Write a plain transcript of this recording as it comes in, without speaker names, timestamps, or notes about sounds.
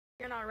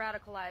You're not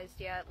radicalized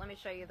yet. Let me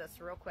show you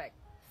this real quick.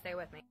 Stay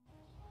with me.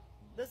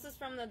 This is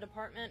from the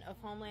Department of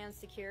Homeland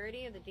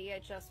Security, the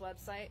DHS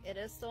website. It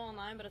is still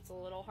online, but it's a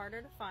little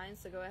harder to find,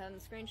 so go ahead and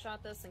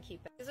screenshot this and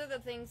keep it. These are the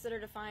things that are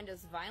defined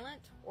as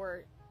violent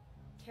or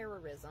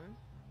terrorism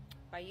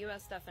by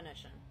U.S.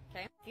 definition,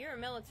 okay? If you're a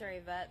military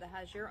vet that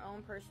has your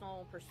own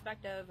personal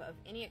perspective of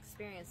any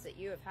experience that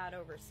you have had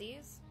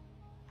overseas,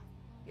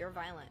 you're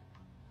violent.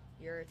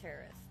 You're a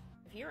terrorist.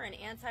 If you're an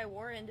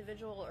anti-war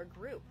individual or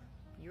group,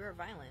 you are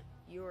violent.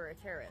 You are a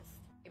terrorist.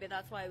 Maybe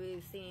that's why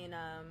we've seen,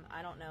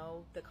 I don't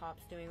know, the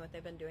cops doing what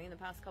they've been doing the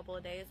past couple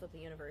of days with the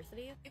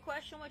universities. You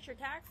question what your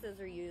taxes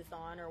are used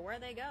on or where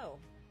they go,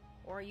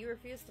 or you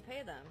refuse to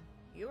pay them,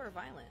 you are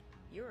violent.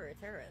 You are a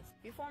terrorist.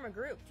 If you form a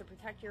group to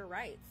protect your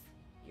rights,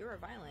 you are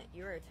violent.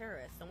 You are a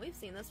terrorist. And we've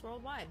seen this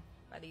worldwide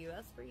by the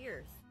U.S. for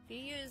years. If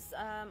you use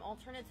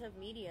alternative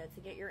media to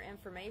get your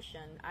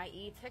information,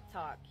 i.e.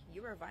 TikTok,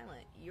 you are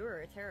violent. You are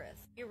a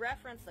terrorist. You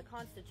reference the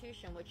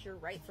Constitution, which your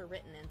rights are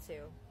written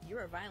into, you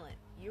are violent.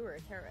 You are a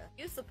terrorist.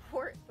 You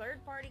support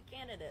third-party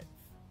candidates,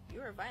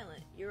 you are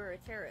violent. You are a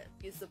terrorist.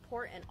 You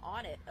support an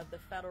audit of the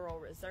Federal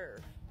Reserve,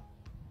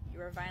 you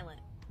are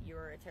violent. You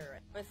are a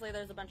terrorist. Obviously,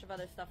 there's a bunch of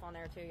other stuff on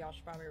there too y'all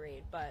should probably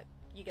read, but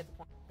you get the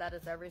point. That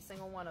is every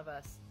single one of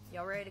us.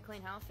 Y'all ready to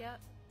clean house yet?